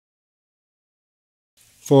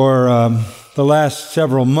For the last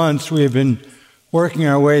several months, we have been working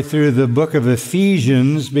our way through the book of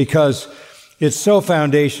Ephesians because it's so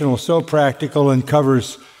foundational, so practical, and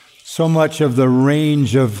covers so much of the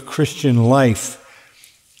range of Christian life.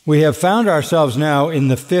 We have found ourselves now in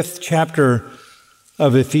the 5th chapter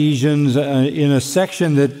of Ephesians in a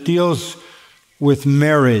section that deals with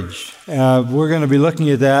marriage. We're going to be looking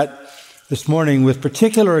at that this morning with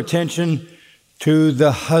particular attention to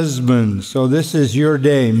the husband. So this is your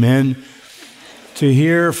day, men, to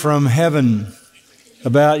hear from heaven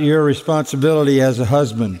about your responsibility as a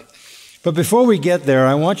husband. But before we get there,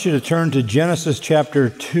 I want you to turn to Genesis chapter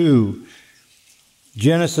 2.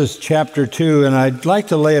 Genesis chapter 2, and I'd like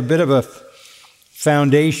to lay a bit of a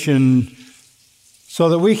foundation so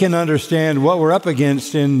that we can understand what we're up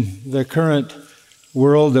against in the current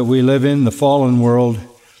world that we live in, the fallen world,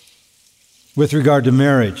 with regard to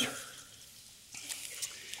marriage.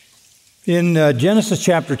 In Genesis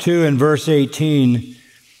chapter 2 and verse 18,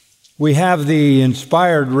 we have the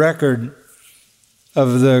inspired record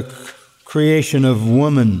of the creation of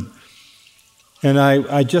woman. And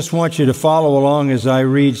I just want you to follow along as I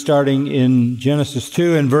read, starting in Genesis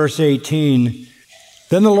 2 and verse 18.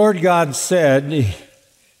 Then the Lord God said,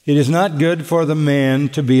 "It is not good for the man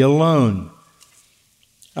to be alone.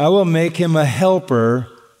 I will make him a helper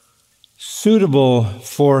suitable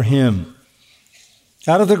for him."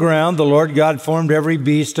 Out of the ground the Lord God formed every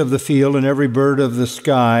beast of the field and every bird of the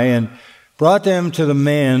sky, and brought them to the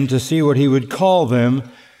man to see what he would call them.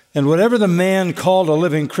 And whatever the man called a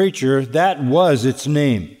living creature, that was its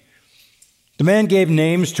name. The man gave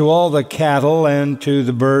names to all the cattle and to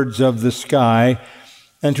the birds of the sky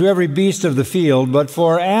and to every beast of the field, but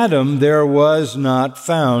for Adam there was not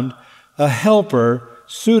found a helper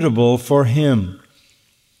suitable for him.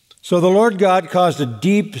 So the Lord God caused a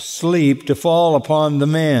deep sleep to fall upon the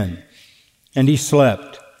man, and he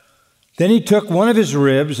slept. Then he took one of his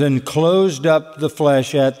ribs and closed up the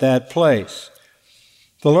flesh at that place.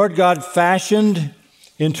 The Lord God fashioned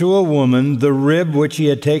into a woman the rib which he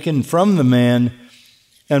had taken from the man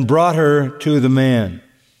and brought her to the man.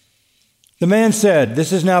 The man said,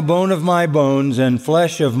 "This is now bone of my bones and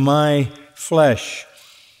flesh of my flesh.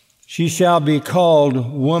 She shall be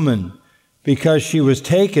called woman, because she was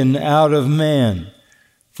taken out of man.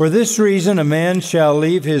 For this reason a man shall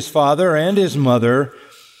leave his father and his mother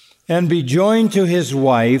and be joined to his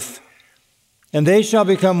wife, and they shall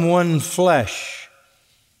become one flesh.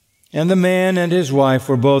 And the man and his wife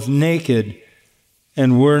were both naked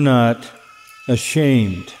and were not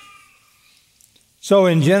ashamed." So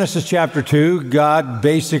in Genesis chapter 2, God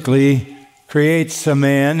basically creates a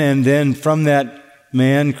man, and then from that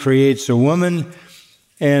man creates a woman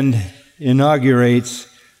and inaugurates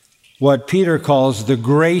what Peter calls the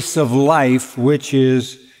grace of life, which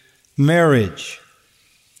is marriage.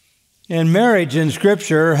 And marriage in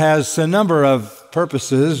Scripture has a number of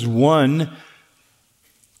purposes. One,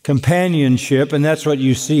 companionship, and that's what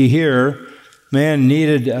you see here. Man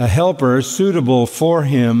needed a helper suitable for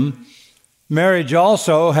him. Marriage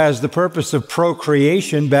also has the purpose of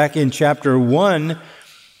procreation. Back in chapter 1,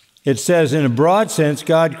 it says, in a broad sense,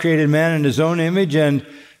 God created man in his own image and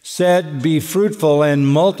said, "Be fruitful and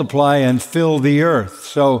multiply and fill the earth."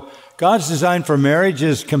 So God's design for marriage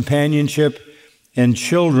is companionship and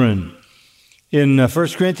children. In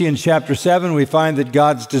 1 Corinthians chapter 7, we find that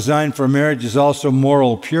God's design for marriage is also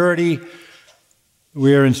moral purity.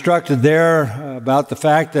 We are instructed there about the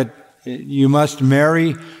fact that you must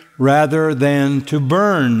marry rather than to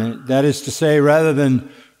burn. That is to say, rather than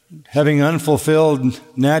having unfulfilled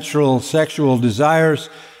natural sexual desires,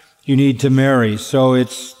 you need to marry. So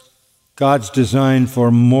it's God's design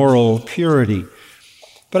for moral purity.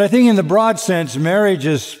 But I think in the broad sense, marriage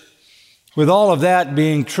is, with all of that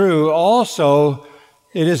being true, also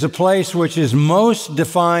it is a place which is most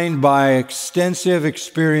defined by extensive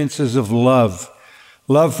experiences of love.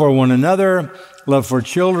 Love for one another, love for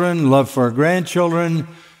children, love for grandchildren,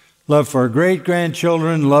 love for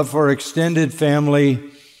great-grandchildren, love for extended family.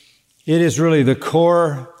 It is really the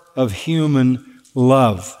core of human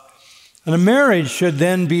love. And a marriage should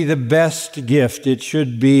then be the best gift. It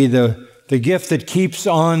should be the gift that keeps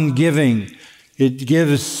on giving. It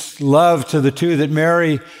gives love to the two that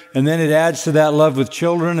marry, and then it adds to that love with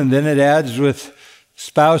children, and then it adds with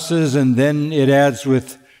spouses, and then it adds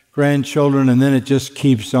with grandchildren, and then it just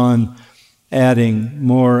keeps on adding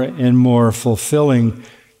more and more fulfilling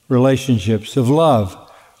relationships of love.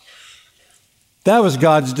 That was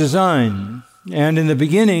God's design. And in the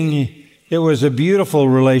beginning, it was a beautiful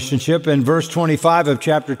relationship, and verse 25 of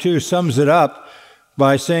chapter 2 sums it up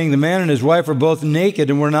by saying the man and his wife were both naked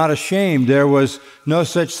and were not ashamed. There was no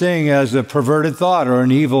such thing as a perverted thought or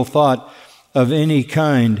an evil thought of any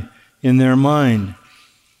kind in their mind.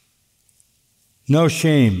 No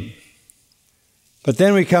shame. But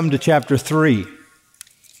then we come to chapter 3.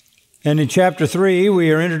 And in chapter 3,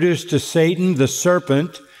 we are introduced to Satan, the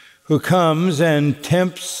serpent, who comes and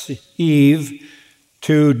tempts Eve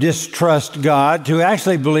to distrust God, to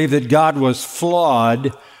actually believe that God was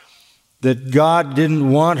flawed, that God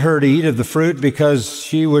didn't want her to eat of the fruit because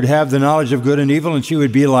she would have the knowledge of good and evil and she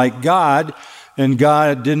would be like God, and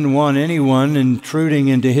God didn't want anyone intruding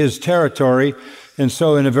into his territory. And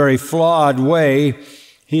so in a very flawed way,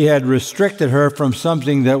 he had restricted her from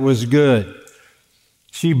something that was good.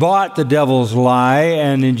 She bought the devil's lie,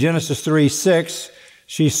 and in Genesis 3:6,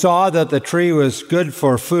 she saw that the tree was good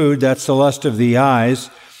for food, that's the lust of the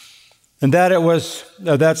eyes, and that it was,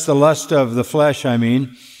 that's the lust of the flesh,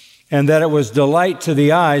 and that it was delight to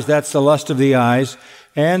the eyes, that's the lust of the eyes,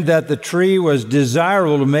 and that the tree was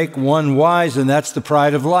desirable to make one wise, and that's the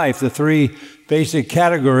pride of life, the three basic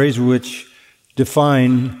categories which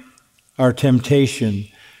define our temptation.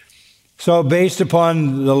 So based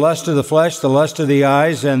upon the lust of the flesh, the lust of the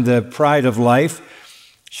eyes, and the pride of life,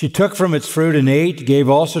 she took from its fruit and ate, gave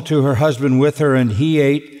also to her husband with her, and he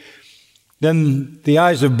ate. Then the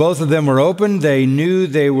eyes of both of them were opened. They knew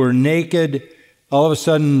they were naked. All of a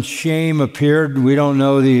sudden, shame appeared. We don't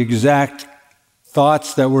know the exact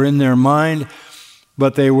thoughts that were in their mind,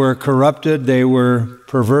 but they were corrupted. They were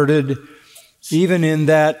perverted. Even in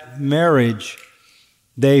that marriage,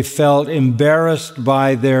 they felt embarrassed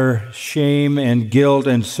by their shame and guilt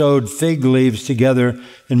and sewed fig leaves together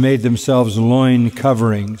and made themselves loin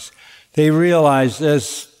coverings. They realized,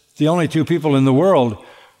 as the only two people in the world,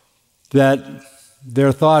 that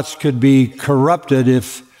their thoughts could be corrupted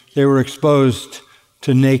if they were exposed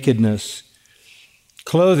to nakedness.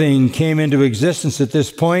 Clothing came into existence at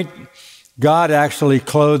this point. God actually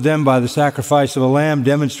clothed them by the sacrifice of a lamb,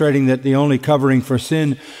 demonstrating that the only covering for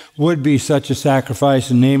sin would be such a sacrifice,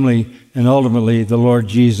 and namely and ultimately the Lord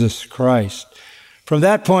Jesus Christ. From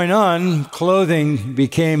that point on, clothing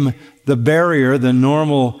became the barrier, the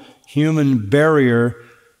normal human barrier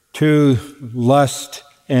to lust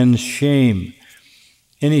and shame.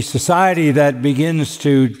 Any society that begins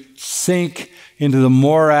to sink into the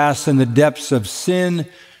morass and the depths of sin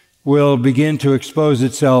will begin to expose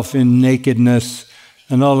itself in nakedness,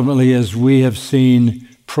 and ultimately, as we have seen,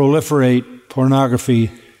 proliferate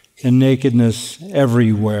pornography and nakedness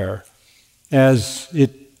everywhere, as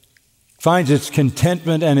it finds its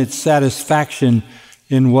contentment and its satisfaction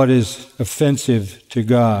in what is offensive to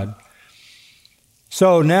God.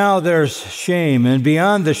 So now there's shame, and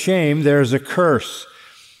beyond the shame, there's a curse.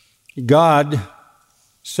 God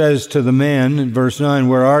says to the man in verse 9,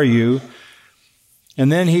 "Where are you?" And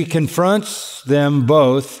then he confronts them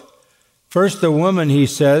both. First, the woman, he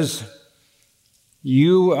says,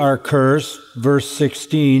 "You are cursed." Verse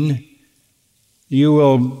 16, "You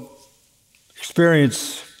will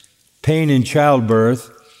experience pain in childbirth.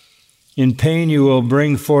 In pain you will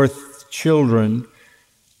bring forth children.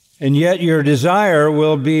 And yet your desire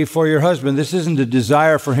will be for your husband." This isn't a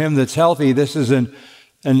desire for him that's healthy. This is an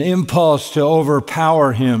impulse to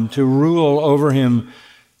overpower him, to rule over him,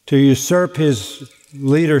 to usurp his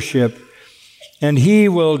leadership, and he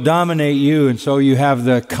will dominate you. And so you have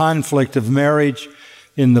the conflict of marriage.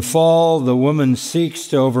 In the fall, the woman seeks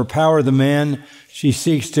to overpower the man. She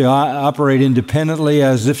seeks to operate independently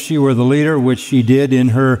as if she were the leader, which she did in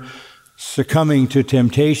her succumbing to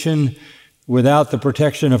temptation without the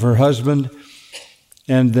protection of her husband.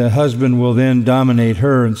 And the husband will then dominate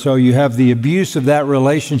her. And so you have the abuse of that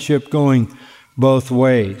relationship going both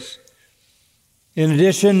ways. In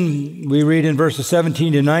addition, we read in verses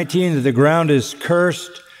 17 to 19 that the ground is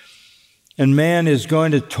cursed, and man is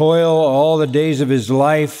going to toil all the days of his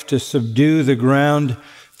life to subdue the ground,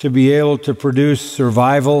 to be able to produce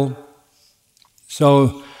survival.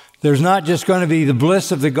 So there's not just going to be the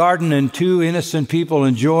bliss of the garden and two innocent people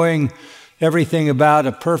enjoying everything about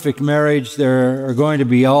a perfect marriage. There are going to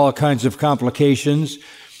be all kinds of complications.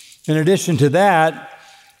 In addition to that,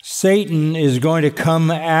 Satan is going to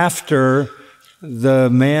come after the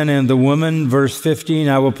man and the woman. Verse 15,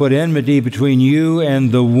 "I will put enmity between you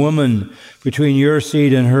and the woman, between your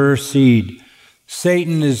seed and her seed."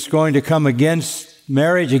 Satan is going to come against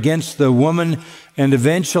marriage, against the woman, and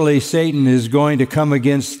eventually Satan is going to come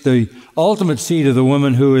against the ultimate seed of the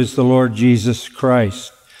woman, who is the Lord Jesus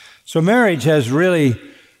Christ. So marriage has really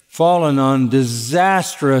fallen on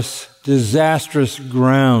disastrous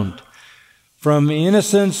ground. From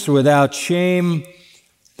innocence without shame,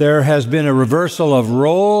 there has been a reversal of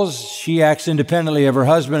roles. She acts independently of her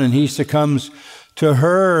husband, and he succumbs to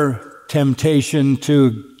her temptation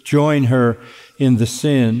to join her in the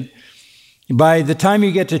sin. By the time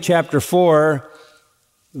you get to chapter 4,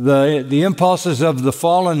 the impulses of the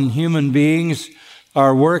fallen human beings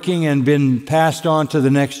are working and been passed on to the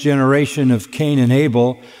next generation of Cain and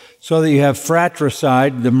Abel, so that you have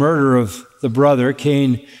fratricide, the murder of the brother.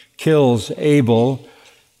 Cain kills Abel.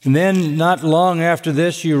 And then not long after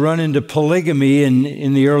this, you run into polygamy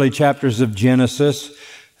in the early chapters of Genesis,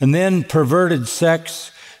 and then perverted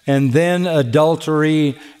sex, and then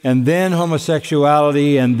adultery, and then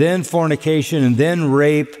homosexuality, and then fornication, and then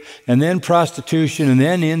rape, and then prostitution, and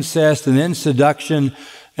then incest, and then seduction,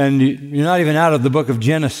 and you're not even out of the book of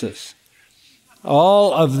Genesis.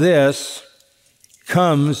 All of this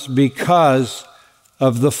comes because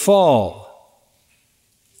of the fall.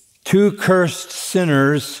 Two cursed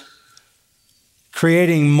sinners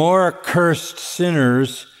creating more cursed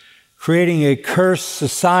sinners, creating a cursed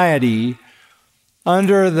society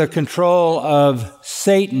under the control of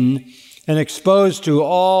Satan and exposed to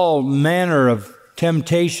all manner of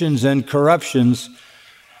temptations and corruptions,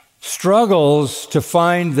 struggles to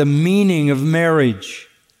find the meaning of marriage.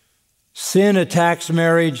 Sin attacks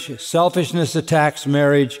marriage, selfishness attacks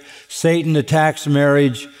marriage, Satan attacks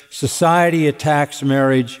marriage, society attacks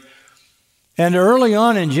marriage. And early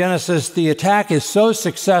on in Genesis, the attack is so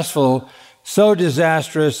successful, so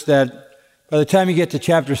disastrous, that by the time you get to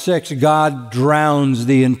chapter 6, God drowns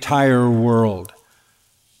the entire world.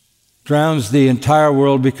 Drowns the entire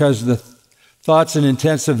world because the thoughts and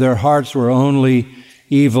intents of their hearts were only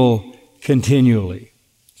evil continually.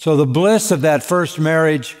 So the bliss of that first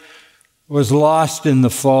marriage was lost in the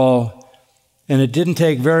fall, and it didn't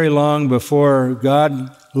take very long before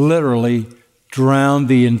God literally drowned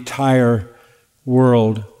the entire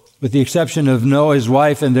world. With the exception of Noah, his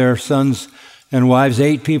wife, and their sons and wives,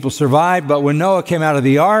 8 people survived. But when Noah came out of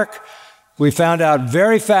the ark, we found out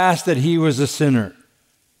very fast that he was a sinner,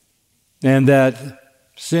 and that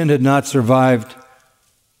sin had not survived.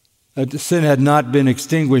 Sin had not been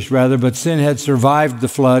extinguished, rather, but sin had survived the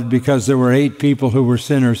flood because there were 8 people who were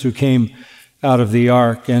sinners who came out of the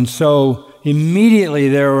ark. And so immediately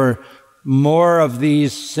there were more of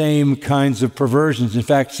these same kinds of perversions. In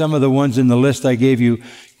fact, some of the ones in the list I gave you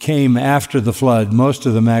came after the flood. Most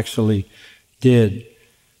of them actually did.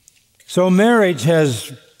 So marriage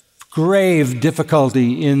has grave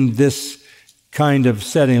difficulty in this kind of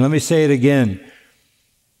setting. Let me say it again.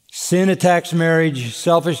 Sin attacks marriage,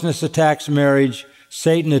 selfishness attacks marriage,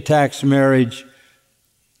 Satan attacks marriage,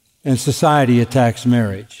 and society attacks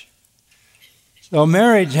marriage. So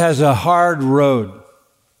marriage has a hard road,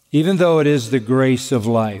 even though it is the grace of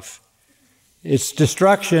life. Its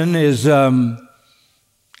destruction is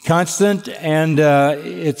constant, and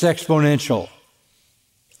it's exponential.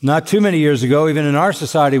 Not too many years ago, even in our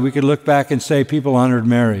society, we could look back and say people honored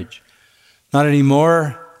marriage. Not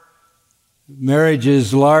anymore. Marriage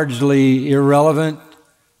is largely irrelevant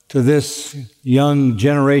to this young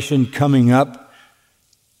generation coming up.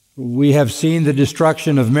 We have seen the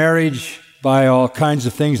destruction of marriage by all kinds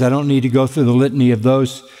of things. I don't need to go through the litany of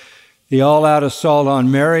those. The all-out assault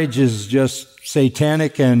on marriage is just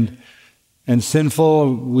satanic and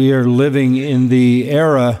sinful. We are living in the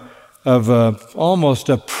era of almost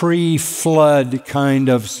a pre-flood kind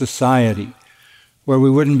of society, where we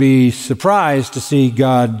wouldn't be surprised to see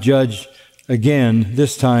God judge again,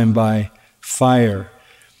 this time by fire.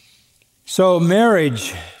 So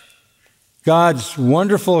marriage, God's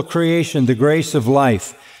wonderful creation, the grace of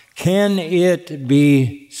life, can it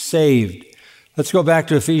be saved? Let's go back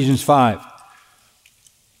to Ephesians 5.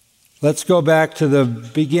 Let's go back to the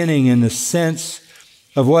beginning in the sense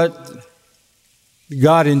of what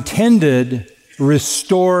God intended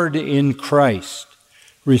restored in Christ.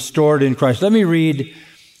 Restored in Christ. Let me read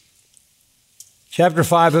chapter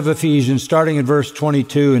 5 of Ephesians, starting in verse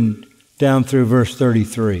 22 and down through verse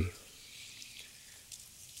 33.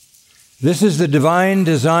 This is the divine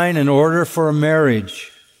design and order for a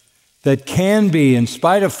marriage that can be, in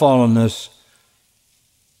spite of fallenness,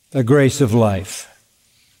 a grace of life.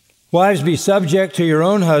 Wives, be subject to your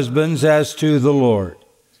own husbands as to the Lord.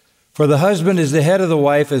 For the husband is the head of the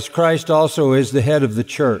wife, as Christ also is the head of the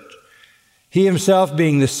church, he himself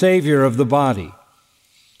being the Savior of the body.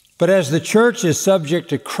 But as the church is subject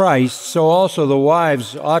to Christ, so also the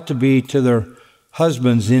wives ought to be to their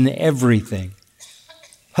husbands in everything.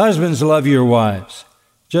 Husbands, love your wives,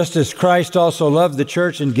 just as Christ also loved the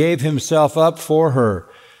church and gave himself up for her,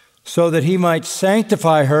 so that he might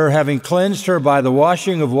sanctify her, having cleansed her by the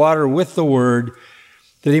washing of water with the word,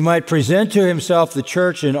 that he might present to himself the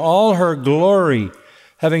church in all her glory,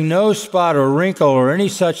 having no spot or wrinkle or any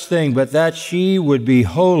such thing, but that she would be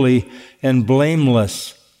holy and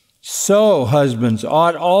blameless. So husbands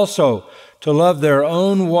ought also to love their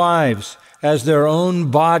own wives as their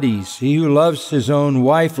own bodies. He who loves his own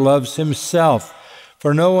wife loves himself.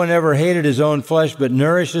 For no one ever hated his own flesh, but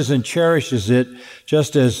nourishes and cherishes it,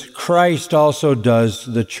 just as Christ also does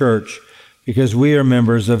the church, because we are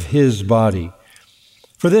members of his body.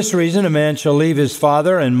 For this reason, a man shall leave his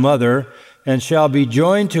father and mother, and shall be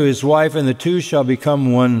joined to his wife, and the two shall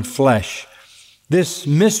become one flesh. This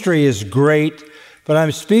mystery is great, but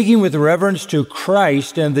I'm speaking with reference to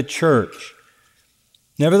Christ and the church.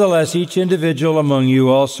 Nevertheless, each individual among you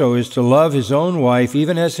also is to love his own wife,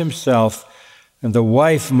 even as himself, and the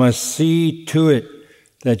wife must see to it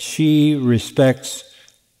that she respects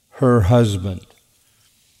her husband.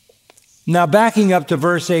 Now, backing up to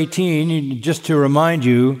verse 18, just to remind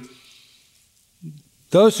you,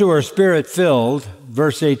 those who are Spirit-filled,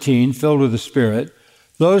 verse 18, filled with the Spirit,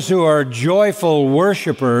 those who are joyful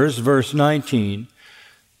worshipers, verse 19,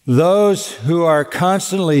 those who are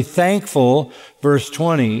constantly thankful, verse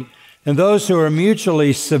 20, and those who are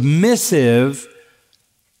mutually submissive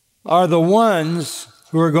are the ones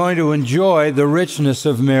who are going to enjoy the richness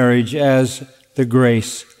of marriage as the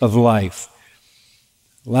grace of life.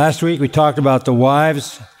 Last week we talked about the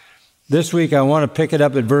wives. This week I want to pick it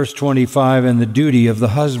up at verse 25 and the duty of the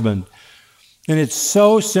husband. And it's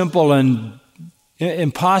so simple and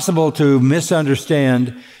impossible to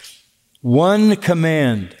misunderstand. One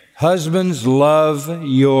command: husbands, love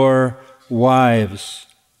your wives.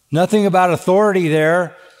 Nothing about authority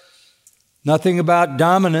there. Nothing about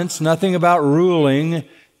dominance, nothing about ruling,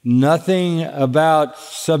 nothing about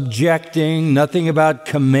subjecting, nothing about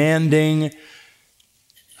commanding.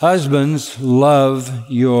 Husbands, love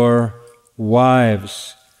your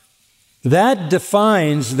wives. That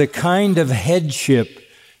defines the kind of headship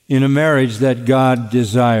in a marriage that God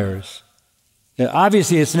desires.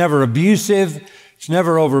 Obviously, it's never abusive, it's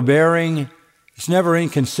never overbearing, it's never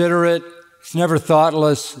inconsiderate, it's never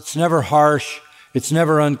thoughtless, it's never harsh, it's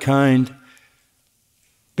never unkind.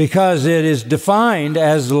 Because it is defined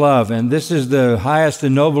as love, and this is the highest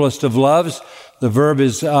and noblest of loves. The verb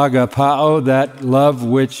is agapao, that love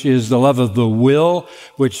which is the love of the will,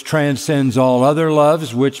 which transcends all other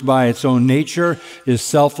loves, which by its own nature is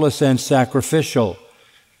selfless and sacrificial.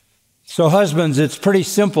 So husbands, it's pretty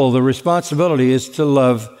simple. The responsibility is to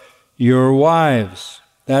love your wives.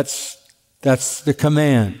 That's the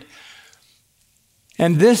command.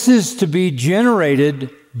 And this is to be generated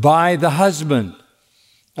by the husband.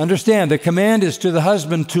 Understand, the command is to the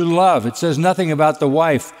husband to love. It says nothing about the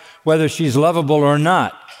wife, whether she's lovable or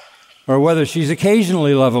not, or whether she's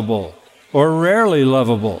occasionally lovable, or rarely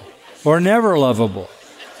lovable, or never lovable.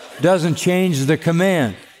 It doesn't change the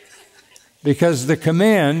command, because the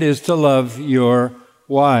command is to love your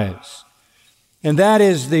wives. And that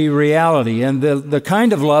is the reality. And the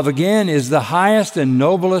kind of love, again, is the highest and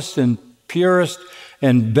noblest and purest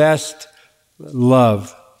and best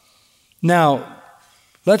love. Now,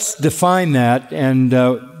 let's define that, and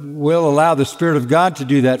we'll allow the Spirit of God to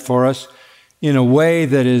do that for us in a way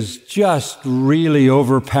that is just really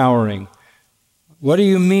overpowering. What do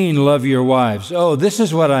you mean, love your wives? Oh, this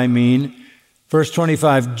is what I mean. Verse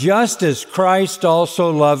 25, just as Christ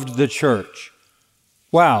also loved the church.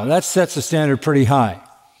 Wow, that sets the standard pretty high.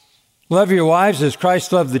 Love your wives as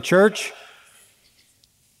Christ loved the church.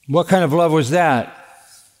 What kind of love was that?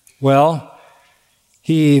 Well,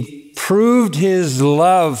 he proved his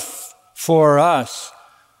love for us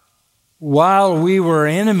while we were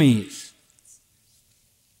enemies.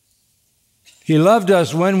 He loved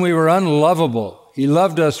us when we were unlovable. He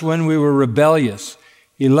loved us when we were rebellious.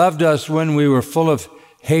 He loved us when we were full of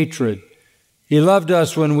hatred. He loved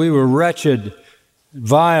us when we were wretched,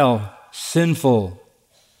 vile, sinful.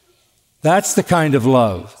 That's the kind of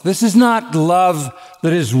love. This is not love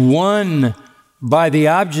that is won by the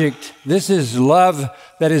object. This is love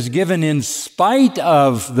that is given in spite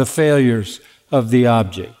of the failures of the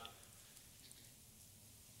object.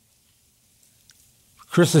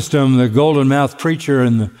 Chrysostom, the golden-mouthed preacher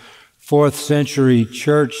in the 4th century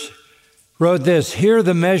church, wrote this: "Hear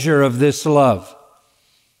the measure of this love.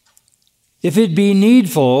 If it be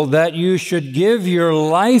needful that you should give your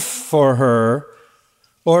life for her,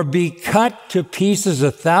 or be cut to pieces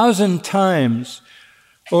 1,000 times,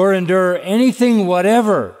 or endure anything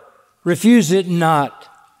whatever, refuse it not.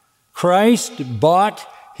 Christ bought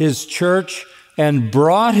his church and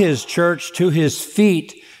brought his church to his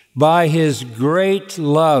feet by his great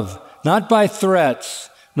love, not by threats,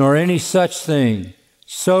 nor any such thing.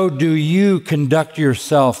 So do you conduct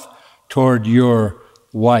yourself toward your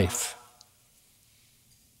wife."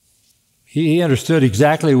 He understood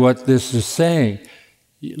exactly what this is saying.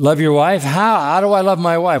 Love your wife? How do I love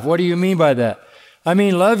my wife? What do you mean by that? I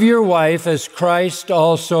mean, love your wife as Christ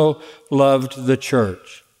also loved the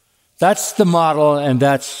church. That's the model, and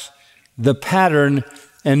that's the pattern,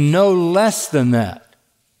 and no less than that.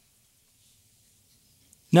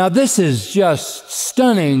 Now, this is just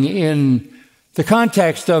stunning in the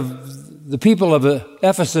context of the people of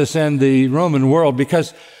Ephesus and the Roman world,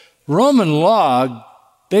 because Roman law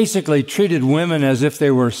basically treated women as if they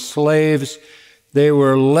were slaves. They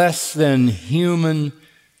were less than human.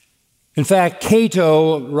 In fact,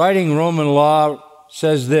 Cato, writing Roman law,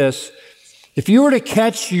 says this: if you were to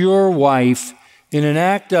catch your wife in an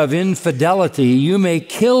act of infidelity, you may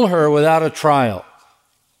kill her without a trial.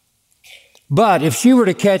 But if she were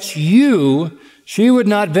to catch you, she would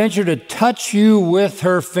not venture to touch you with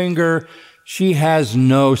her finger. She has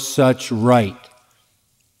no such right.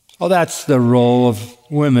 Well, that's the role of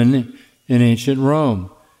women in ancient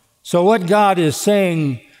Rome. So what God is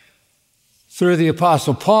saying through the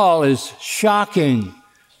Apostle Paul is shocking.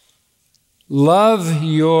 Love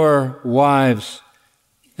your wives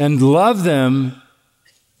and love them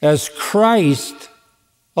as Christ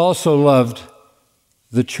also loved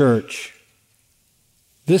the church.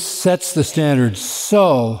 This sets the standard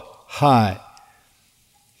so high.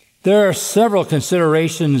 There are several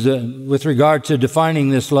considerations with regard to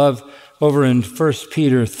defining this love over in 1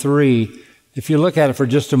 Peter 3. If you look at it for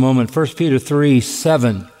just a moment, 1 Peter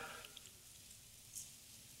 3:7.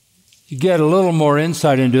 You get a little more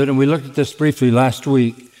insight into it, and we looked at this briefly last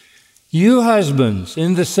week. You husbands,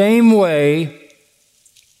 in the same way,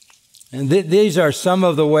 and these are some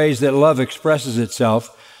of the ways that love expresses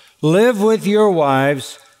itself, live with your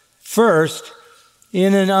wives first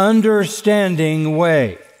in an understanding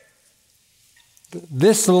way.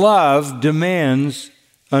 This love demands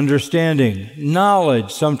understanding,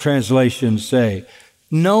 knowledge, some translations say,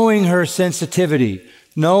 knowing her sensitivity,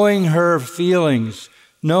 knowing her feelings,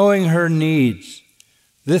 knowing her needs.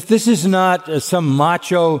 This is not some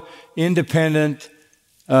macho, independent,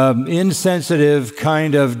 insensitive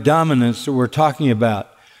kind of dominance that we're talking about,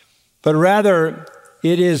 but rather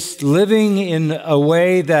it is living in a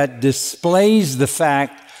way that displays the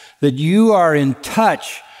fact that you are in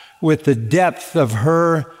touch with the depth of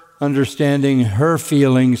her understanding, her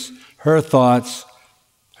feelings, her thoughts,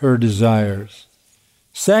 her desires.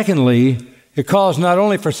 Secondly, it calls not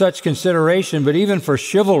only for such consideration, but even for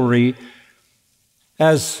chivalry,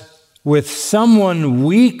 as with someone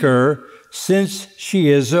weaker, since she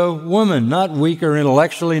is a woman. Not weaker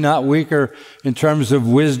intellectually, not weaker in terms of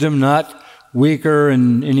wisdom, not weaker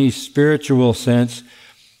in any spiritual sense.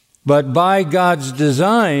 But by God's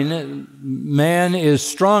design, man is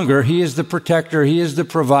stronger. He is the protector. He is the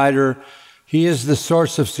provider. He is the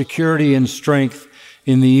source of security and strength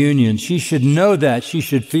in the union. She should know that. She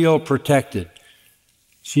should feel protected.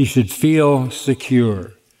 She should feel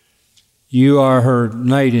secure. You are her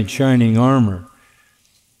knight in shining armor.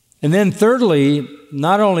 And then thirdly,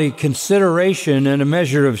 not only consideration and a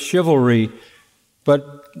measure of chivalry,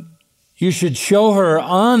 but you should show her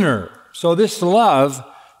honor. So this love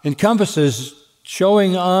encompasses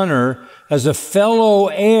showing honor as a fellow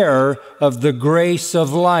heir of the grace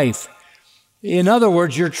of life. In other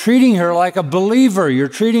words, you're treating her like a believer. You're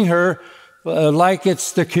treating her like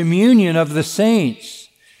it's the communion of the saints.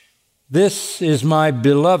 This is my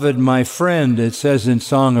beloved, my friend, it says in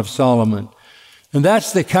Song of Solomon. And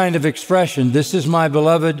that's the kind of expression. This is my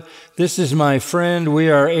beloved. This is my friend. We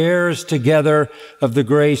are heirs together of the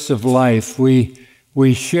grace of life.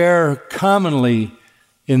 We share commonly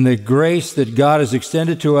in the grace that God has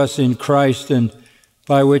extended to us in Christ and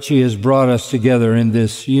by which He has brought us together in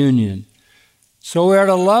this union. So we are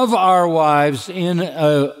to love our wives in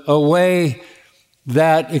a way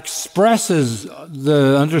that expresses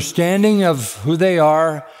the understanding of who they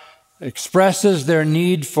are, expresses their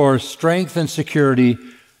need for strength and security,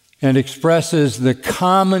 and expresses the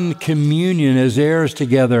common communion as heirs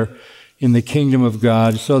together in the kingdom of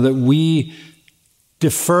God, so that we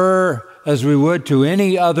defer as we would to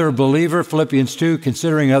any other believer. Philippians 2,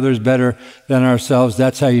 considering others better than ourselves.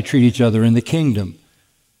 That's how you treat each other in the kingdom.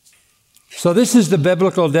 So this is the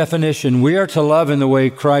biblical definition. We are to love in the way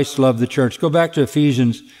Christ loved the church. Go back to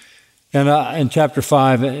Ephesians and in chapter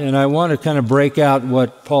 5, and I want to kind of break out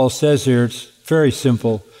what Paul says here. It's very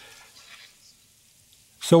simple.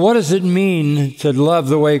 So what does it mean to love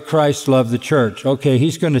the way Christ loved the church? Okay,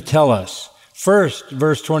 he's going to tell us. First,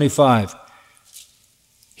 verse 25.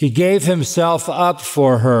 He gave himself up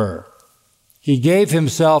for her. He gave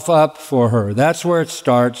himself up for her. That's where it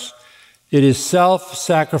starts. It is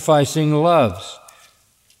self-sacrificing love.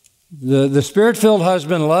 The Spirit-filled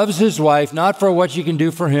husband loves his wife not for what she can do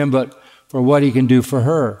for him, but for what he can do for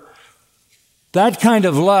her. That kind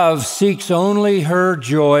of love seeks only her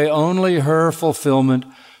joy, only her fulfillment,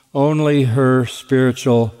 only her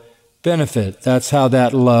spiritual benefit. That's how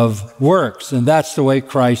that love works, and that's the way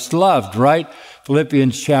Christ loved, right?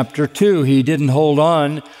 Philippians chapter 2, he didn't hold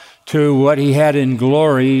on to what he had in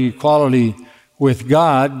glory, equality with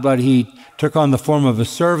God, but he took on the form of a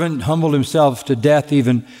servant, humbled himself to death,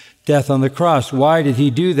 even death on the cross. Why did he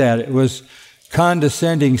do that? It was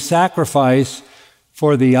condescending sacrifice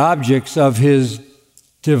for the objects of his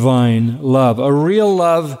divine love. A real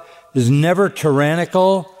love is never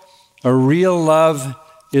tyrannical. A real love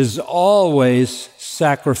is always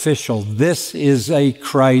sacrificial. This is a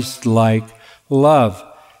Christ-like love.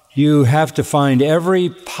 You have to find every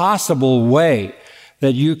possible way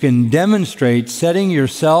that you can demonstrate setting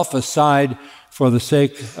yourself aside for the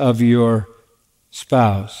sake of your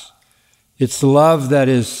spouse. It's love that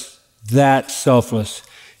is that selfless.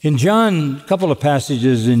 In John, a couple of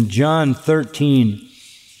passages in John 13,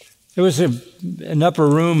 there was an upper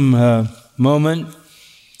room moment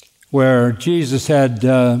where Jesus had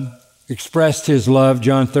expressed his love.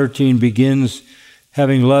 John 13 begins,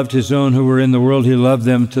 having loved his own who were in the world, he loved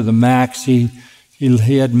them to the max. He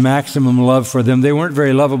had maximum love for them. They weren't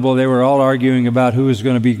very lovable. They were all arguing about who was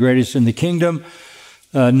going to be greatest in the kingdom.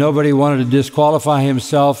 Nobody wanted to disqualify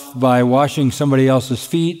himself by washing somebody else's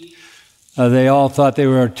feet. They all thought they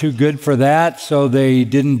were too good for that, so they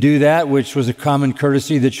didn't do that, which was a common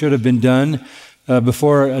courtesy that should have been done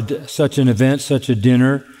before such an event, such a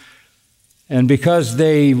dinner. And because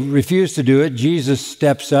they refused to do it, Jesus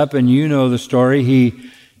steps up, and you know the story.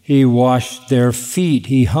 He washed their feet.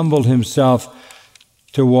 He humbled himself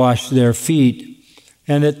to wash their feet.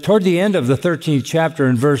 And toward the end of the 13th chapter,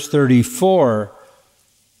 in verse 34,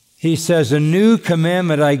 he says, "A new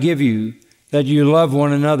commandment I give you, that you love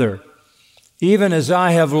one another, even as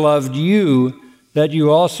I have loved you, that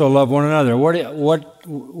you also love one another." What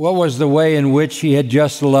was the way in which he had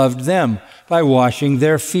just loved them? By washing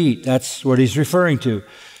their feet. That's what he's referring to.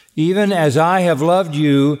 Even as I have loved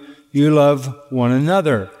you, you love one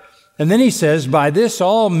another. And then he says, "By this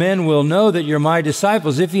all men will know that you're my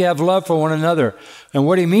disciples, if you have love for one another." And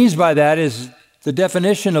what he means by that is, the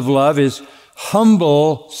definition of love is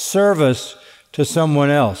humble service to someone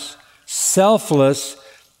else. Selfless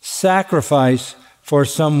sacrifice for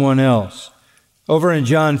someone else. Over in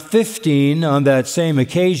John 15, on that same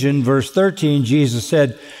occasion, verse 13, Jesus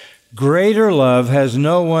said, "Greater love has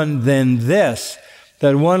no one than this,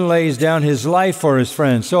 that one lays down his life for his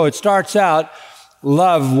friends." So it starts out,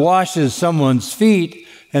 love washes someone's feet,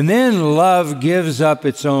 and then love gives up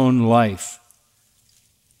its own life.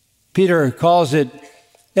 Peter calls it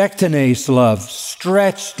ektenes love,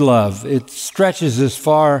 stretched love. It stretches as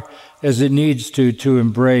far as it needs to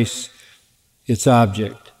embrace its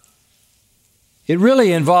object. It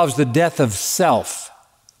really involves the death of self.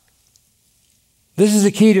 This is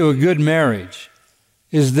the key to a good marriage,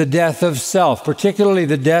 is the death of self, particularly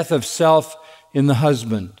the death of self in the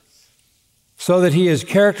husband, so that he is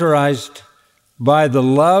characterized by the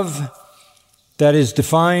love that is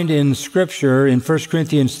defined in Scripture in 1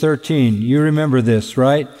 Corinthians 13. You remember this,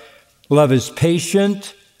 right? Love is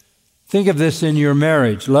patient. Think of this in your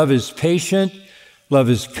marriage. Love is patient. Love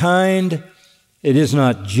is kind. It is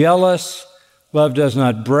not jealous. Love does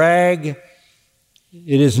not brag.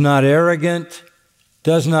 It is not arrogant.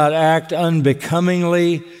 Does not act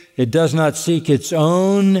unbecomingly. It does not seek its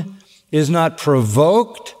own. Is not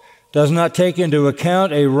provoked. Does not take into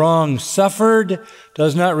account a wrong suffered.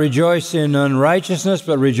 Does not rejoice in unrighteousness,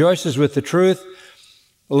 but rejoices with the truth.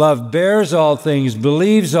 Love bears all things,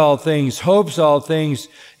 believes all things, hopes all things,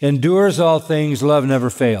 endures all things. Love never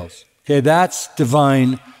fails. Okay, that's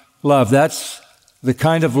divine love. That's the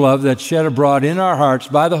kind of love that's shed abroad in our hearts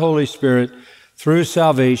by the Holy Spirit through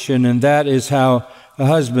salvation, and that is how a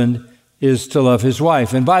husband is to love his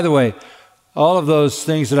wife. And by the way, all of those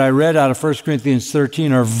things that I read out of 1 Corinthians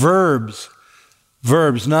 13 are verbs.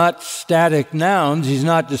 Verbs, not static nouns. He's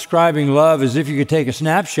not describing love as if you could take a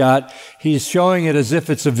snapshot. He's showing it as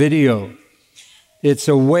if it's a video. It's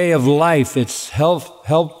a way of life. It's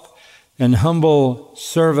help and humble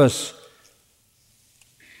service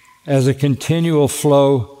as a continual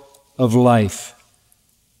flow of life.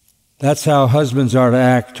 That's how husbands are to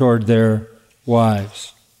act toward their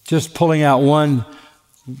wives. Just pulling out one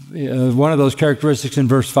of those characteristics in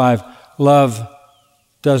verse 5, love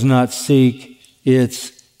does not seek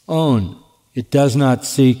its own. It does not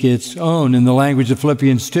seek its own. In the language of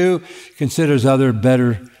Philippians 2, considers other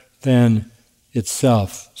better than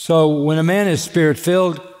itself. So when a man is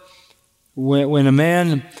Spirit-filled, When a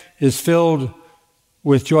man is filled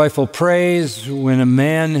with joyful praise, when a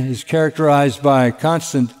man is characterized by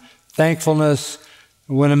constant thankfulness,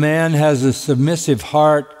 when a man has a submissive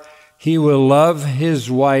heart, he will love his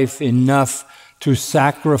wife enough to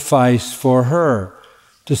sacrifice for her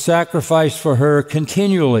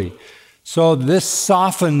continually. So this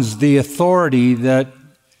softens the authority that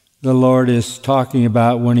the Lord is talking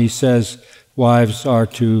about when he says wives are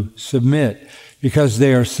to submit, because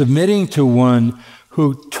they are submitting to one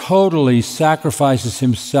who totally sacrifices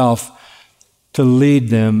himself to lead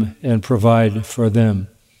them and provide for them.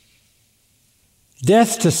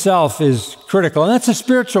 Death to self is critical, and that's a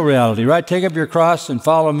spiritual reality, right? Take up your cross and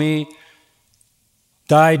follow me.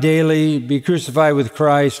 Die daily, be crucified with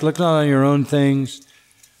Christ, look not on your own things.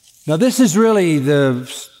 Now this is really the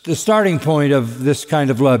starting point of this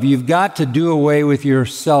kind of love. You've got to do away with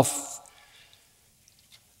yourself.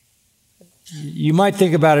 You might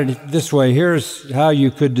think about it this way. Here's how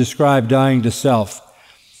you could describe dying to self.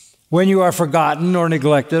 When you are forgotten or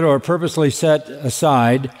neglected or purposely set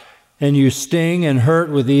aside, and you sting and hurt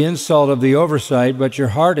with the insult of the oversight, but your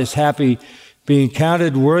heart is happy being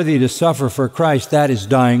counted worthy to suffer for Christ, that is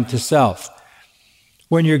dying to self.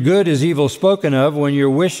 When your good is evil spoken of, when your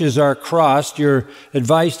wishes are crossed, your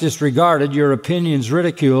advice disregarded, your opinions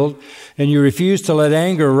ridiculed, and you refuse to let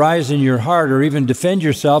anger rise in your heart or even defend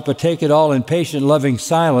yourself, but take it all in patient, loving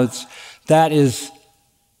silence, that is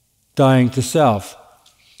dying to self.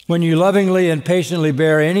 When you lovingly and patiently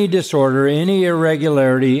bear any disorder, any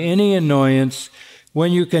irregularity, any annoyance,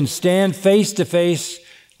 when you can stand face to face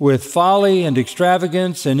with folly and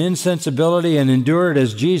extravagance and insensibility and endure it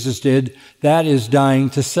as Jesus did, that is dying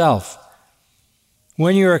to self.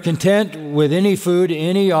 When you are content with any food,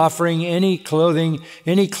 any offering, any clothing,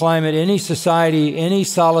 any climate, any society, any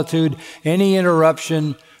solitude, any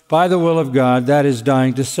interruption by the will of God, that is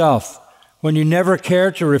dying to self. When you never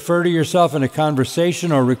care to refer to yourself in a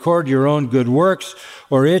conversation or record your own good works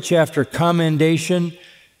or itch after commendation,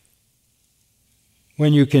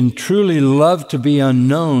 when you can truly love to be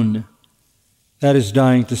unknown, that is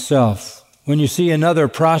dying to self. When you see another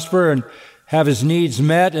prosper and have his needs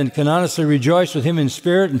met and can honestly rejoice with him in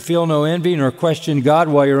spirit and feel no envy nor question God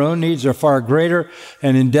while your own needs are far greater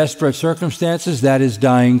and in desperate circumstances, that is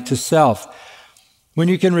dying to self. When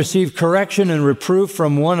you can receive correction and reproof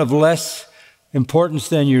from one of less importance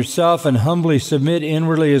than yourself and humbly submit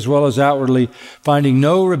inwardly as well as outwardly, finding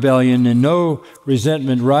no rebellion and no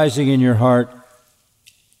resentment rising in your heart,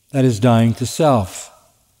 that is dying to self.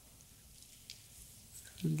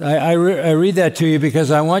 I read that to you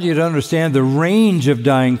because I want you to understand the range of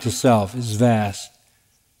dying to self is vast.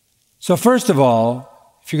 So first of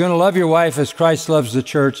all, if you're going to love your wife as Christ loves the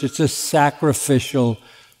church, it's a sacrificial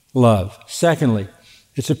love. Secondly,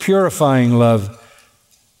 it's a purifying love.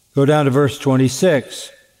 Go down to verse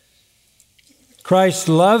 26. Christ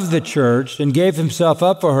loved the church and gave himself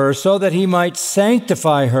up for her so that he might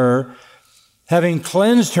sanctify her, having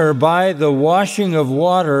cleansed her by the washing of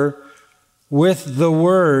water with the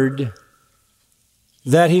word,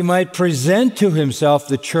 that he might present to himself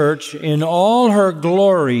the church in all her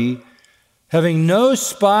glory, having no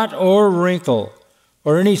spot or wrinkle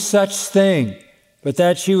or any such thing, but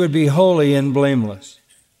that she would be holy and blameless.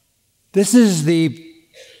 This is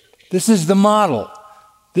the model.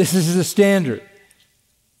 This is the standard.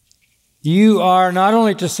 You are not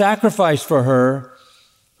only to sacrifice for her,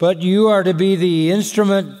 but you are to be the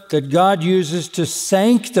instrument that God uses to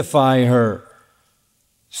sanctify her.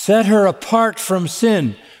 Set her apart from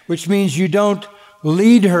sin, which means you don't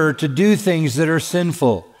lead her to do things that are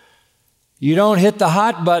sinful. You don't hit the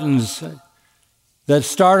hot buttons that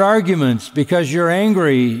start arguments because you're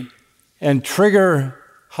angry and trigger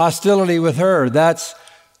hostility with her. That's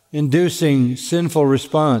inducing sinful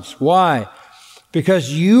response. Why?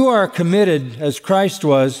 Because you are committed, as Christ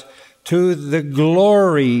was, to the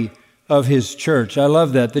glory of his church. I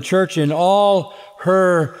love that. The church in all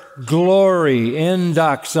her glory,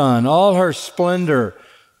 endoxon, all her splendor.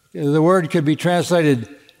 The word could be translated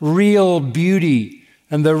real beauty.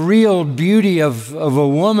 And the real beauty of a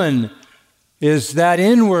woman is that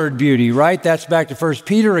inward beauty, right? That's back to 1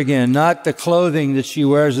 Peter again, not the clothing that she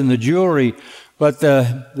wears and the jewelry, but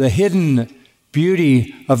the hidden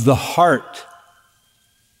beauty of the heart.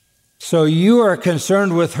 So you are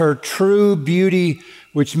concerned with her true beauty,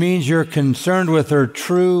 which means you're concerned with her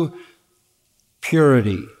true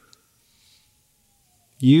purity.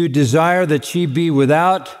 You desire that she be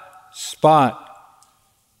without spot.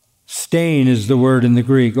 Stain is the word in the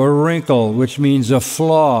Greek, or wrinkle, which means a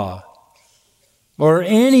flaw, or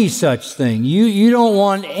any such thing. You don't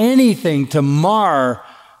want anything to mar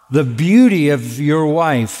the beauty of your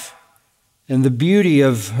wife. And the beauty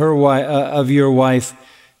of your wife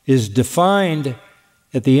is defined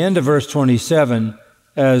at the end of verse 27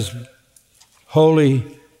 as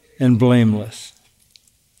holy and blameless.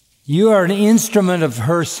 You are an instrument of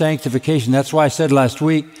her sanctification. That's why I said last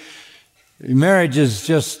week, marriage is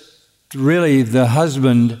just really the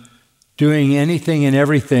husband doing anything and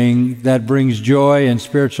everything that brings joy and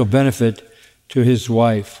spiritual benefit to his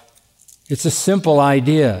wife. It's a simple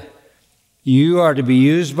idea. You are to be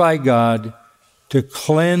used by God to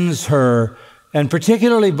cleanse her, and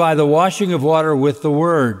particularly by the washing of water with the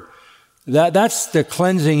Word. That's the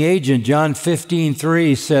cleansing agent. John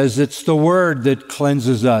 15:3 says it's the Word that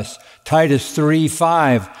cleanses us. Titus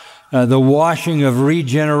 3:5, the washing of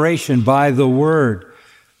regeneration by the Word.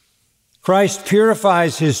 Christ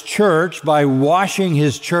purifies His church by washing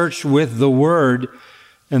His church with the Word,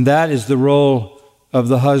 and that is the role of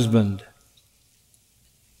the husband.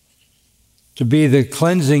 To be the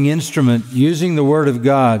cleansing instrument, using the Word of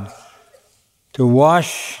God to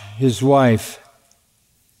wash his wife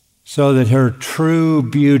so that her true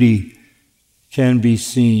beauty can be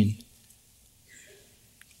seen.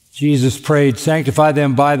 Jesus prayed, "Sanctify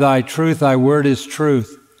them by thy truth, thy word is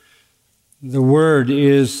truth." The Word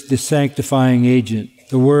is the sanctifying agent.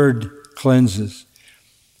 The Word cleanses.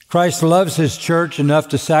 Christ loves His church enough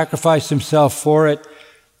to sacrifice Himself for it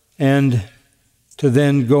and to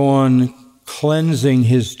then go on cleansing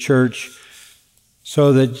His church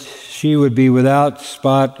so that she would be without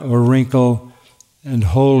spot or wrinkle and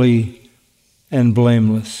holy and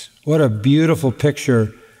blameless. What a beautiful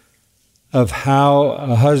picture of how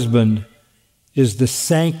a husband is the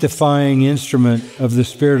sanctifying instrument of the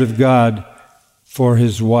Spirit of God for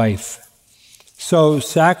his wife. So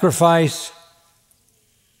sacrifice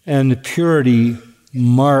and purity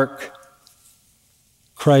mark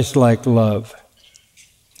Christ-like love.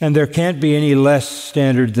 And there can't be any less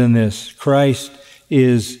standard than this. Christ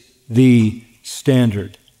is the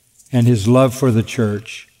standard, and His love for the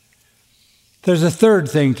church. There's a third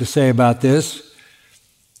thing to say about this.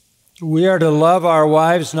 We are to love our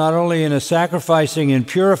wives not only in a sacrificing and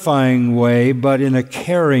purifying way, but in a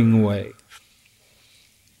caring way.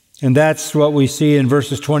 And that's what we see in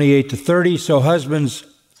verses 28 to 30. So husbands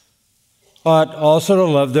ought also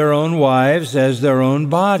to love their own wives as their own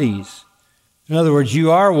bodies. In other words,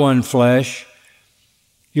 you are one flesh.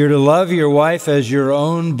 You're to love your wife as your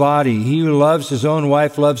own body. He who loves his own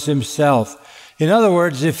wife loves himself. In other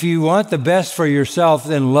words, if you want the best for yourself,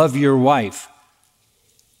 then love your wife,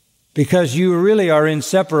 because you really are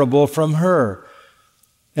inseparable from her.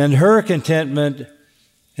 And her contentment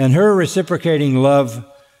and her reciprocating love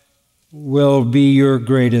will be your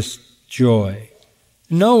greatest joy.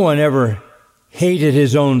 No one ever hated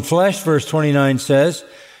his own flesh, verse 29 says,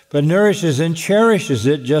 but nourishes and cherishes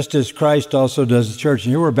it, just as Christ also does the church.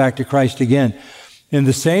 And here we're back to Christ again. In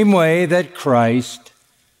the same way that Christ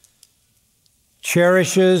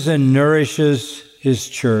cherishes and nourishes His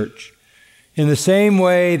church, in the same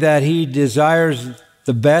way that He desires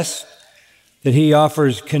the best, that He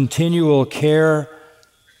offers continual care.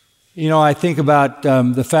 You know, I think about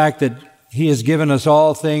the fact that He has given us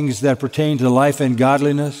all things that pertain to life and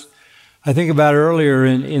godliness. I think about earlier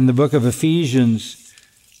in the book of Ephesians,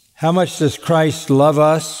 how much does Christ love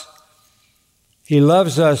us? He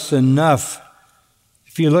loves us enough,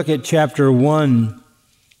 if you look at chapter 1,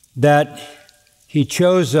 that He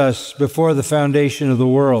chose us before the foundation of the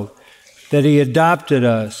world, that He adopted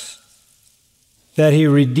us, that He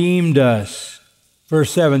redeemed us.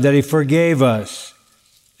 Verse 7, that He forgave us.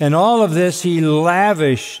 And all of this He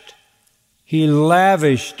lavished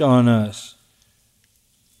on us.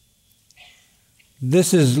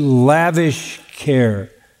 This is lavish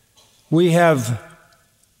care. We have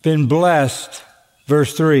been blessed,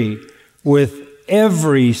 verse 3, with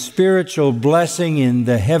every spiritual blessing in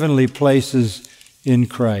the heavenly places in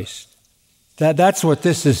Christ. That's what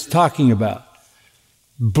this is talking about.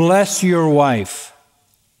 Bless your wife.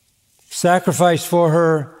 Sacrifice for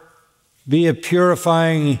her. Be a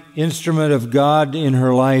purifying instrument of God in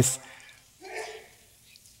her life.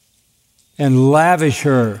 And lavish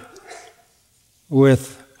her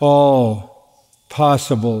with all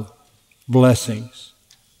possible blessings.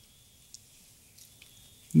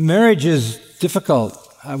 Marriage is difficult.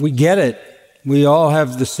 We get it. We all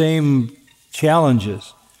have the same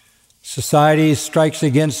challenges. Society strikes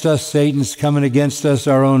against us. Satan's coming against us.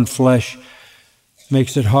 Our own flesh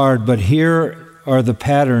makes it hard. But here are the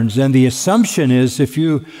patterns. And the assumption is, if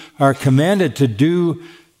you are commanded to do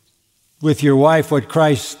with your wife what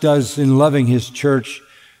Christ does in loving His church,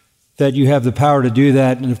 that you have the power to do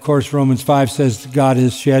that. And of course, Romans 5 says God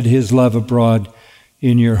has shed His love abroad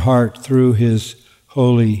in your heart through His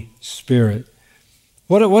Holy Spirit.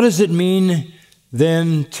 What does it mean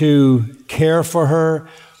then to care for her?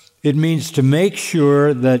 It means to make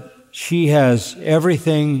sure that she has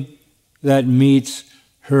everything that meets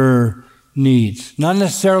her needs. Not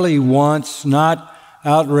necessarily wants, not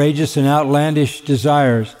outrageous and outlandish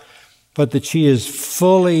desires, but that she is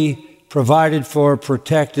fully provided for,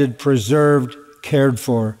 protected, preserved, cared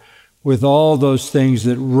for, with all those things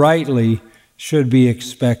that rightly should be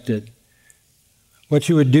expected. What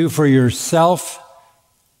you would do for yourself,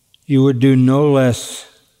 you would do no less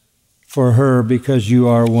for her because you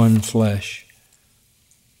are one flesh.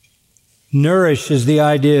 Nourish is the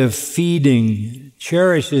idea of feeding.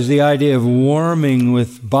 Cherish is the idea of warming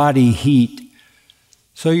with body heat.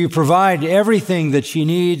 So you provide everything that she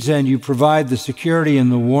needs, and you provide the security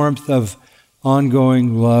and the warmth of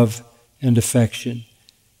ongoing love and affection.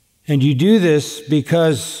 And you do this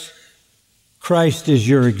because Christ is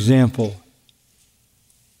your example.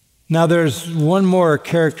 Now there's one more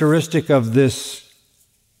characteristic of this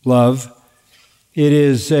love. It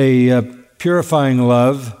is a purifying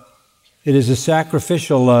love. It is a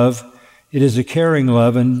sacrificial love. It is a caring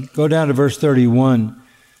love. And go down to verse 31.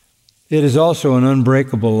 It is also an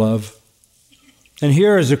unbreakable love. And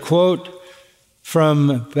here is a quote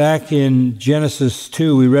from back in Genesis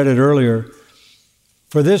 2. We read it earlier.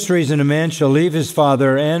 For this reason a man shall leave his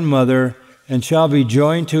father and mother and shall be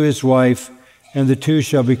joined to his wife, and the two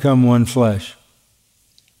shall become one flesh.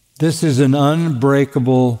 This is an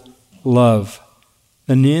unbreakable love,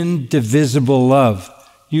 an indivisible love.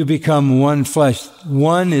 You become one flesh.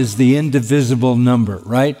 One is the indivisible number,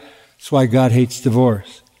 right? That's why God hates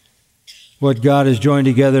divorce. What God has joined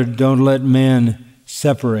together, don't let man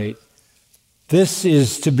separate. This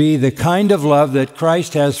is to be the kind of love that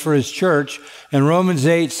Christ has for his church. And Romans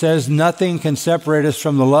 8 says nothing can separate us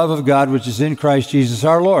from the love of God which is in Christ Jesus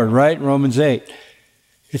our Lord, right? Romans 8.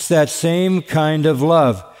 It's that same kind of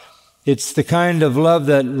love. It's the kind of love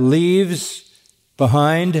that leaves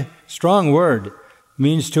behind, strong word,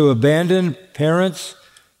 means to abandon parents,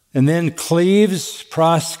 and then cleaves,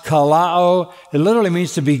 proskalao. It literally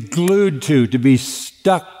means to be glued to be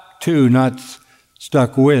stuck to, not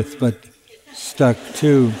stuck with, but stuck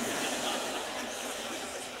to.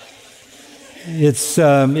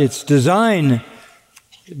 Its design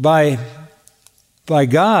by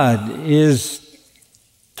God is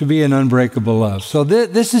to be an unbreakable love. So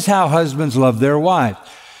this is how husbands love their wives.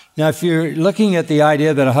 Now, if you're looking at the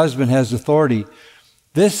idea that a husband has authority,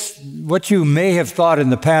 what you may have thought in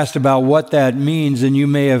the past about what that means, and you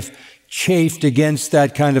may have chafed against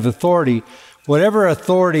that kind of authority, whatever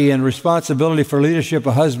authority and responsibility for leadership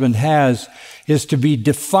a husband has is to be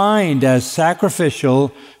defined as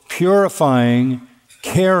sacrificial, purifying,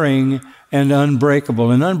 caring, and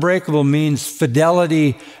unbreakable. And unbreakable means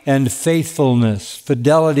fidelity and faithfulness.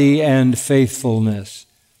 Fidelity and faithfulness.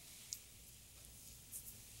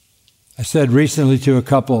 I said recently to a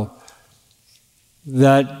couple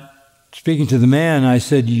that, speaking to the man, I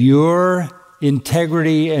said, your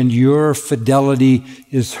integrity and your fidelity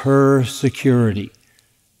is her security.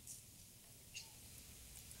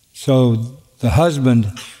 So the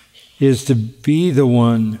husband is to be the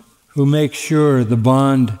one who makes sure the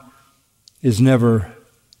bond is never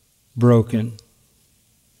broken.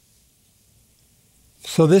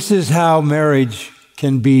 So this is how marriage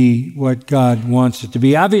can be what God wants it to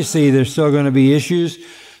be. Obviously, there's still going to be issues.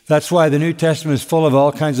 That's why the New Testament is full of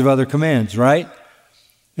all kinds of other commands, right?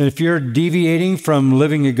 And if you're deviating from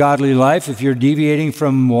living a godly life, if you're deviating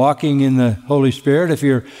from walking in the Holy Spirit, if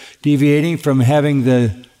you're deviating from having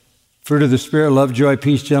the fruit of the Spirit, love, joy,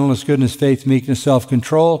 peace, gentleness, goodness, faith, meekness,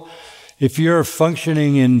 self-control, if you're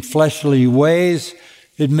functioning in fleshly ways,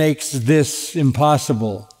 it makes this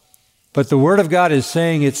impossible. But the Word of God is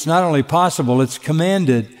saying it's not only possible, it's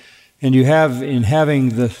commanded. And you have, in having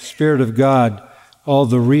the Spirit of God, all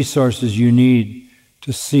the resources you need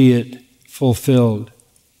to see it fulfilled.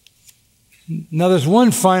 Now there's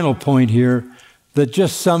one final point here that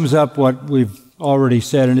just sums up what we've already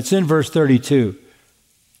said, and it's in verse 32.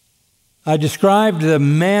 I described the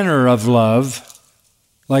manner of love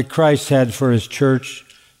like Christ had for his church.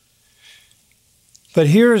 But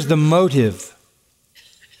here's the motive.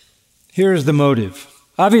 Here's the motive.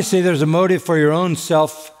 Obviously, there's a motive for your own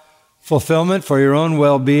self-fulfillment, for your own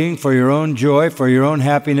well-being, for your own joy, for your own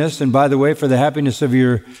happiness, and by the way, for the happiness of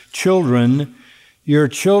your children. Your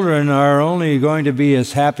children are only going to be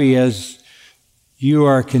as happy as you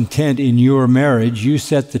are content in your marriage. You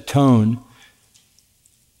set the tone.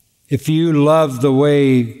 If you love the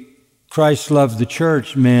way Christ loved the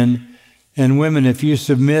church, men and women, if you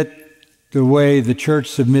submit the way the church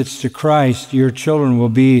submits to Christ, your children will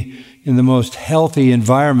be in the most healthy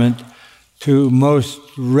environment to most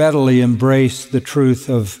readily embrace the truth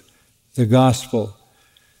of the gospel.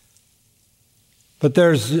 But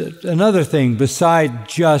there's another thing beside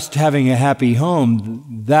just having a happy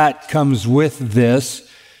home that comes with this,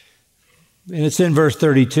 and it's in verse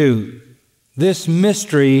 32. This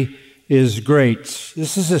mystery is great.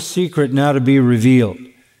 This is a secret now to be revealed,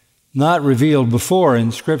 not revealed before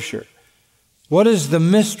in Scripture. What is the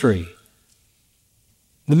mystery?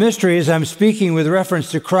 The mystery is, I'm speaking with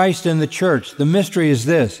reference to Christ and the church. The mystery is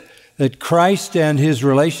this, that Christ and his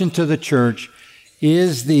relation to the church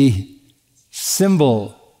is the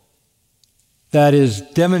symbol that is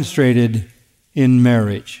demonstrated in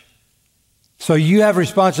marriage. So you have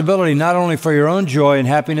responsibility not only for your own joy and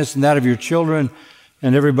happiness and that of your children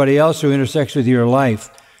and everybody else who intersects with your life,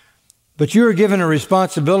 but you are given a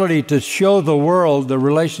responsibility to show the world the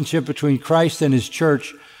relationship between Christ and his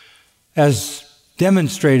church as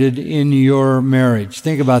demonstrated in your marriage.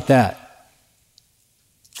 Think about that.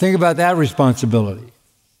 Think about that responsibility,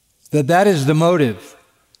 that is the motive.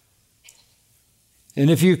 And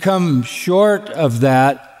if you come short of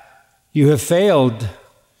that, you have failed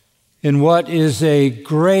in what is a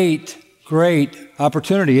great, great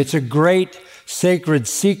opportunity. It's a great sacred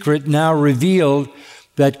secret now revealed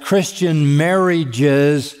that Christian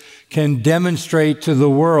marriages can demonstrate to the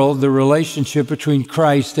world the relationship between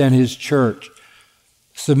Christ and his church.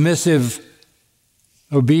 Submissive,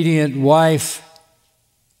 obedient wife,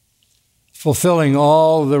 fulfilling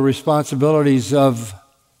all the responsibilities of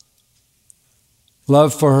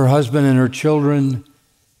love for her husband and her children,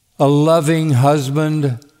 a loving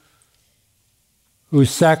husband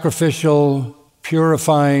who's sacrificial,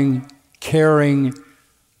 purifying, caring,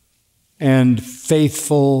 and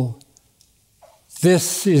faithful.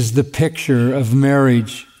 This is the picture of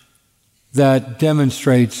marriage that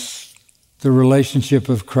demonstrates the relationship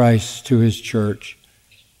of Christ to his church.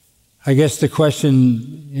 I guess the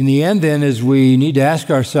question in the end then is we need to ask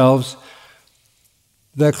ourselves,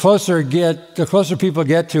 the closer people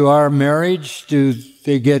get to our marriage, do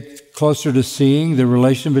they get closer to seeing the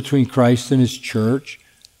relation between Christ and his church?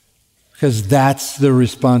 Because that's the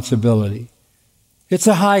responsibility. It's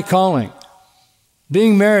a high calling.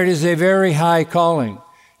 Being married is a very high calling.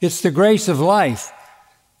 It's the grace of life.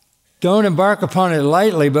 Don't embark upon it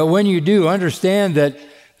lightly, but when you do, understand that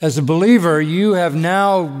as a believer, you have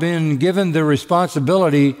now been given the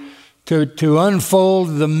responsibility to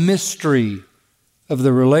unfold the mystery of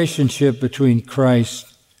the relationship between Christ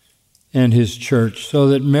and his church, so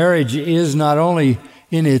that marriage is not only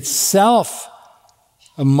in itself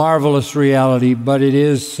a marvelous reality, but it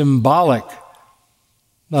is symbolic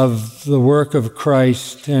of the work of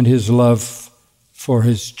Christ and his love for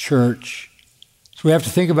his church. So we have to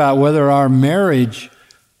think about whether our marriage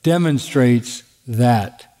demonstrates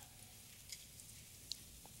that.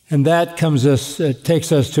 And that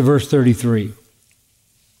takes us to verse 33.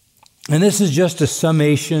 And this is just a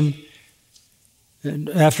summation. And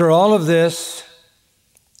after all of this,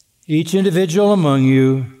 each individual among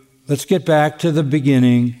you, let's get back to the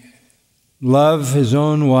beginning, love his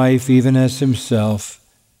own wife even as himself.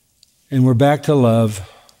 And we're back to love.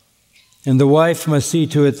 And the wife must see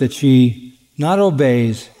to it that she not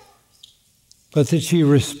obeys, but that she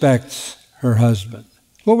respects her husband.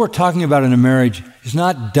 What we're talking about in a marriage is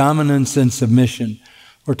not dominance and submission.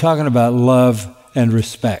 We're talking about love and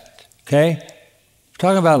respect. Okay? We're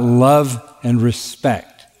talking about love and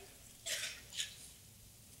respect.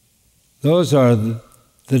 Those are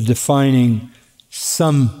the defining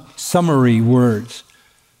summary words.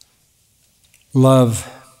 Love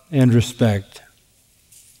and respect.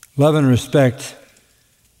 Love and respect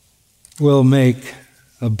will make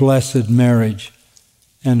a blessed marriage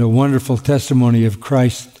and a wonderful testimony of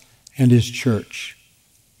Christ and his church.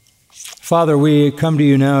 Father, we come to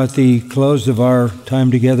you now at the close of our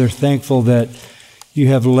time together, thankful that you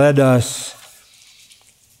have led us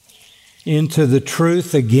into the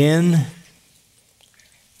truth again.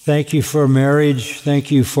 Thank you for marriage.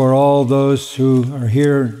 Thank you for all those who are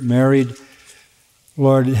here married.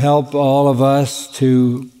 Lord, help all of us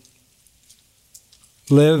to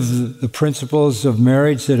live the principles of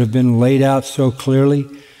marriage that have been laid out so clearly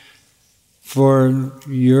for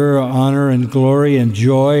your honor and glory and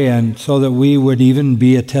joy, and so that we would even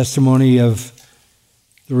be a testimony of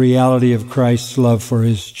the reality of Christ's love for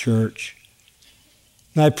his church.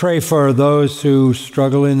 And I pray for those who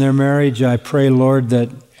struggle in their marriage. I pray, Lord, that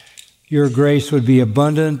your grace would be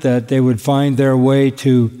abundant, that they would find their way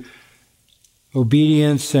to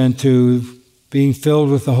obedience and to being filled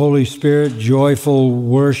with the Holy Spirit, joyful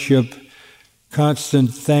worship, constant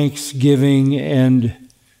thanksgiving, and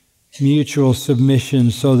mutual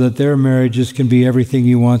submission so that their marriages can be everything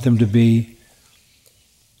you want them to be.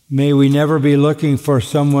 May we never be looking for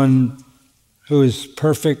someone who is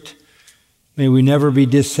perfect. May we never be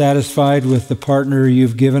dissatisfied with the partner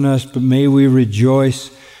you've given us, but may we rejoice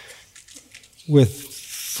with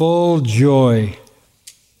full joy.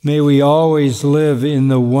 May we always live in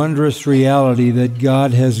the wondrous reality that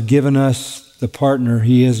God has given us the partner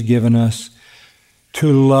He has given us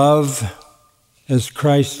to love as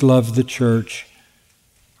Christ loved the church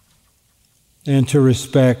and to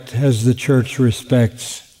respect as the church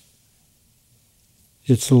respects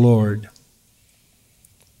its Lord.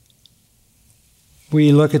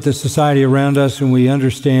 We look at the society around us and we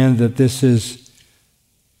understand that this is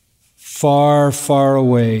far, far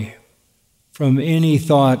away from any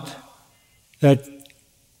thought that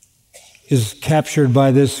is captured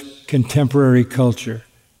by this contemporary culture,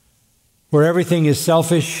 where everything is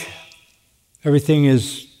selfish, everything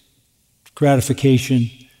is gratification,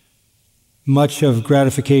 much of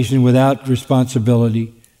gratification without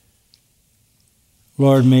responsibility.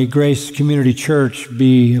 Lord, may Grace Community Church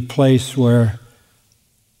be a place where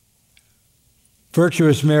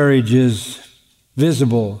virtuous marriage is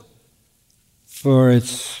visible for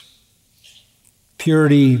its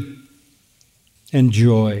purity and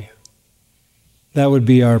joy. That would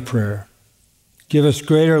be our prayer. Give us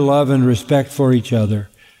greater love and respect for each other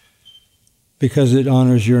because it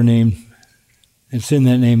honors your name. It's in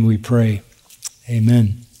that name we pray.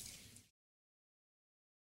 Amen.